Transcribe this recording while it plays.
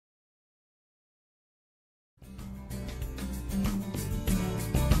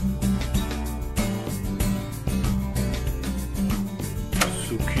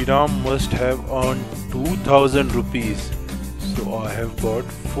Sukhiram must have earned 2000 rupees. So I have got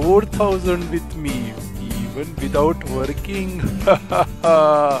 4000 with me, even without working.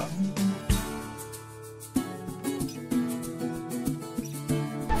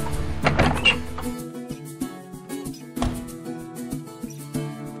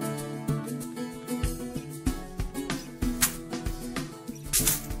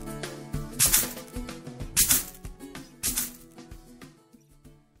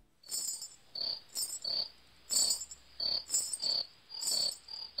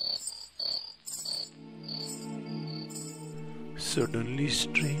 Suddenly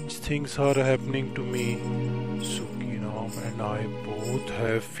strange things are happening to me. Sukhiram and I both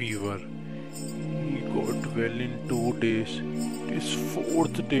have fever. He got well in 2 days. It is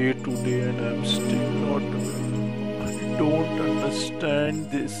 4th day today and I am still not well. I don't understand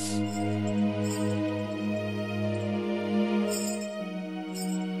this.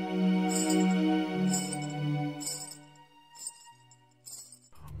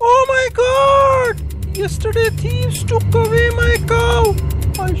 Oh my God! Yesterday thieves took away my cow.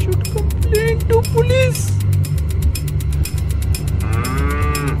 I should complain to police.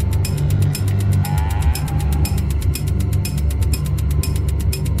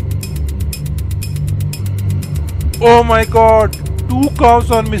 Oh my God, 2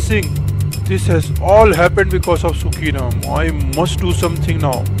 cows are missing. This has all happened because of Sukhiram. I must do something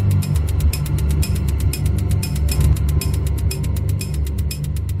now.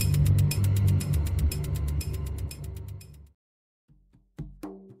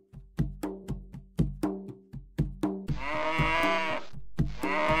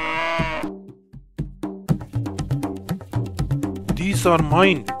 These are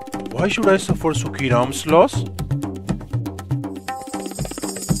mine. Why should I suffer Sukhiram's loss?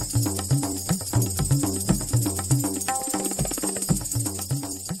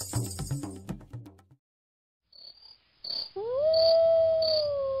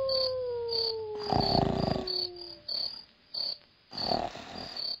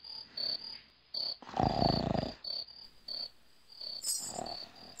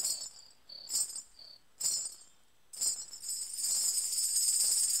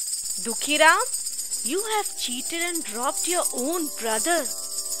 Dukhiram, you have cheated and robbed your own brother.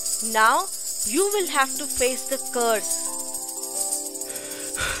 Now you will have to face the curse.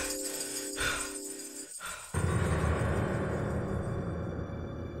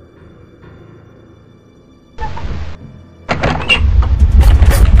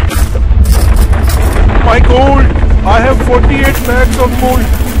 My gold! I have 48 bags of gold.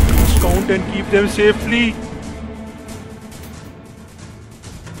 Let's count and keep them safely.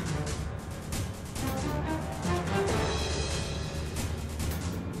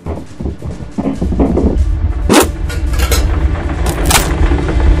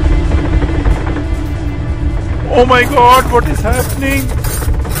 Oh my God, what is happening?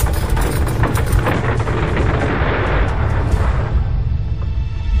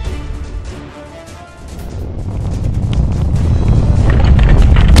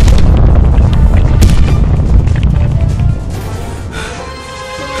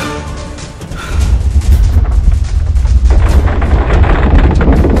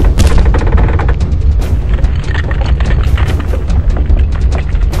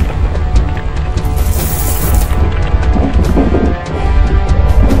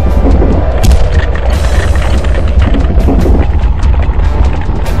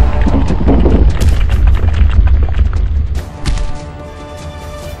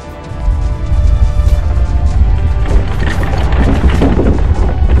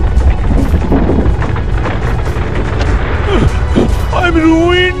 I'm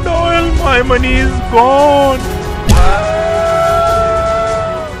ruined, all my money is gone.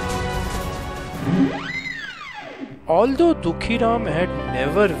 Although Dukhiram had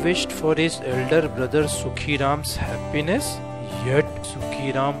never wished for his elder brother Sukhiram's happiness, yet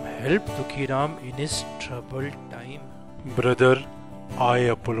Sukhiram helped Dukhiram in his troubled time. Brother, I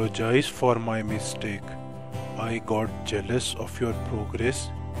apologize for my mistake. I got jealous of your progress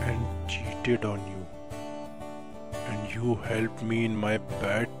and cheated on you. And you helped me in my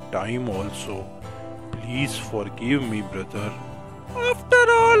bad time also. Please forgive me, brother.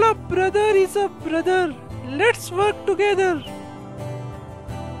 After all, a brother is a brother. Let's work together.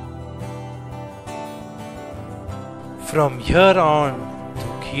 From here on,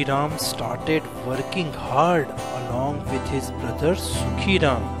 Dukhiram started working hard along with his brother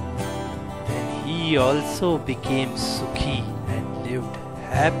Sukhiram. Then he also became Sukhi and lived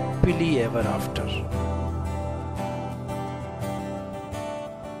happily ever after.